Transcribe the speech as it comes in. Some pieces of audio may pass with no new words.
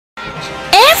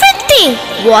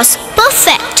everything was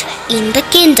perfect in the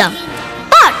kingdom.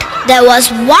 But there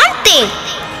was one thing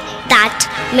that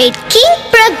made King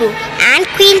Prabhu and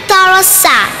Queen Tara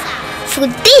sad, for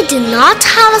they did not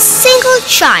have a single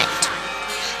child.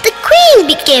 The queen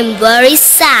became very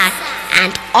sad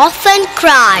and often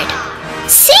cried.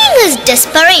 Seeing his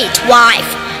desperate wife,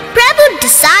 Prabhu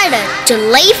decided to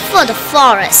leave for the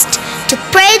forest to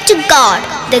pray to God.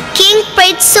 The king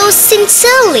prayed so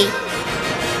sincerely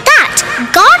that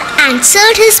God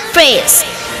answered his prayers.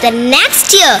 The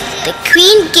next year, the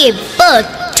queen gave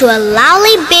birth to a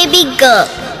lovely baby girl.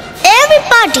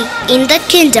 Everybody in the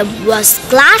kingdom was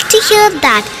glad to hear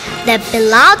that their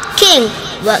beloved king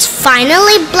was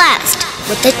finally blessed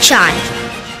with a child.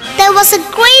 There was a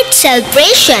great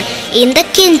celebration in the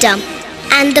kingdom,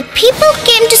 and the people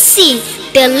came to see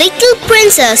their little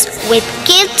princess with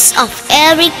gifts of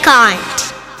every kind.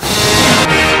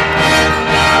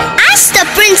 As the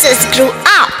princess grew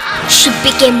up, she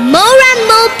became more and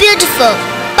more beautiful,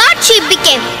 but she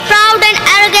became proud and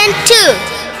arrogant too.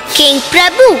 King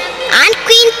Prabhu and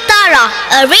Queen Tara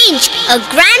arranged a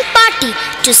grand party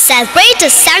to celebrate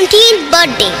her 17th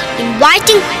birthday,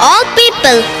 inviting all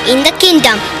people in the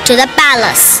kingdom to the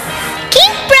palace.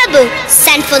 King Prabhu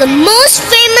sent for the most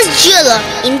famous jeweler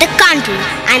in the country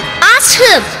and asked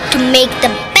him to make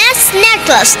the best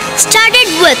necklace studded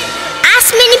with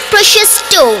as many precious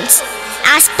stones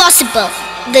as possible.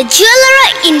 The jeweler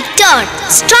in turn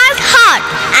strived hard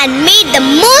and made the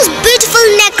most beautiful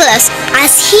necklace,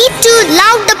 as he too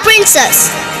loved the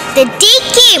princess. The day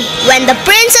came when the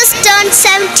princess turned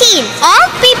 17. All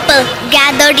people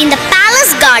gathered in the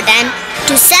palace garden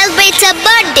to celebrate her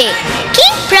birthday.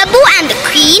 King Prabhu and the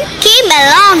queen came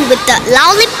along with the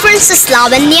lovely Princess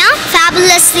Lavanya,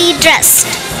 fabulously dressed.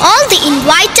 All the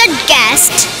invited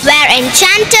guests were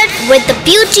enchanted with the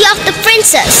beauty of the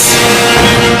princess.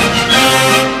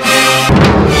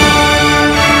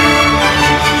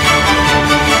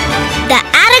 The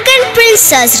arrogant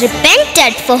princess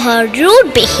repented for her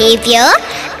rude behavior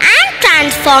and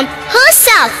transformed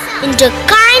herself into a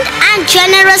kind and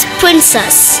generous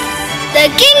princess. The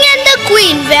king and the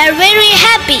queen were very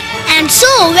happy, and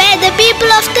so were the people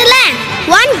of the land.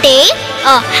 One day,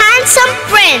 a handsome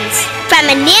prince from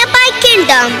a nearby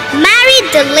kingdom married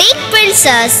the late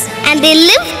princess, and they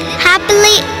lived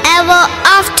happily ever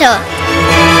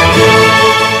after.